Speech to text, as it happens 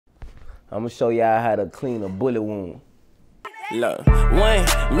I'ma show y'all how to clean a bullet wound. Look,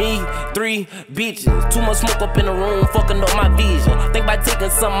 1, me, 3 bitches. Too much smoke up in the room, fucking up my vision. Think about taking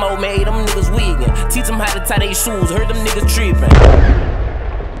some more, made them niggas wiggin'. Teach them how to tie their shoes, heard them niggas trippin'.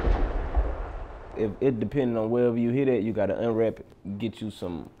 If it depending on wherever you hit it, you gotta unwrap it. Get you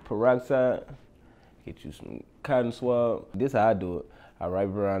some peroxide, get you some cotton swab. This how I do it. I wrap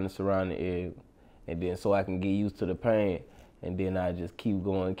it around the surrounding area, and then so I can get used to the pain, and then I just keep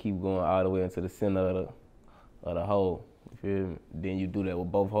going all the way into the center of the hole. You feel me? Then you do that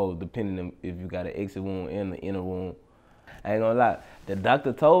with both holes, depending on if you got an exit wound and the inner wound. I ain't gonna lie, the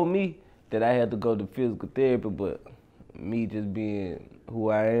doctor told me that I had to go to physical therapy, but me just being who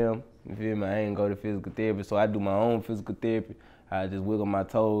I am, you feel me? I ain't go to physical therapy, so I do my own physical therapy. I just wiggle my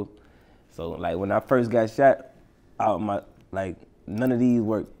toes. So like when I first got shot, none of these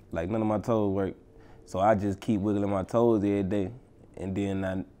worked. Like none of my toes worked. So I just keep wiggling my toes every day. And then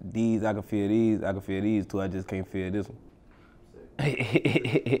I can feel these, I can feel these too, I just can't feel this one.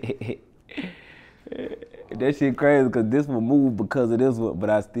 That shit crazy because this one moved because of this one, but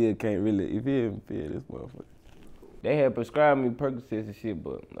I still can't really, you feel me, feel this motherfucker. They had prescribed me Percocets and shit,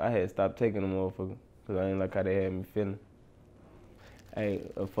 but I had stopped taking them motherfucker because I ain't like how they had me feeling. Hey,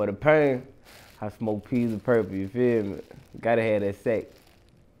 for the pain, I smoke Peezy Purple, you feel me? Gotta have that sack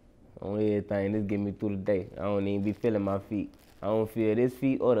on everything. This get me through the day. I don't even be feeling my feet. I don't feel this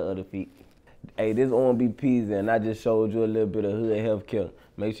feet or the other feet. Hey, this OMB Peezy, and I just showed you a little bit of hood healthcare.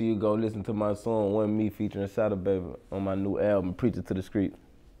 Make sure you go listen to my song, One Me, featuring Sada Baby, on my new album, Preacher to the Street.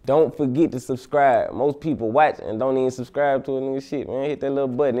 Don't forget to subscribe. Most people watch and don't even subscribe to a nigga shit, man. Hit that little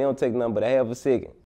button. It don't take nothing but a half a second.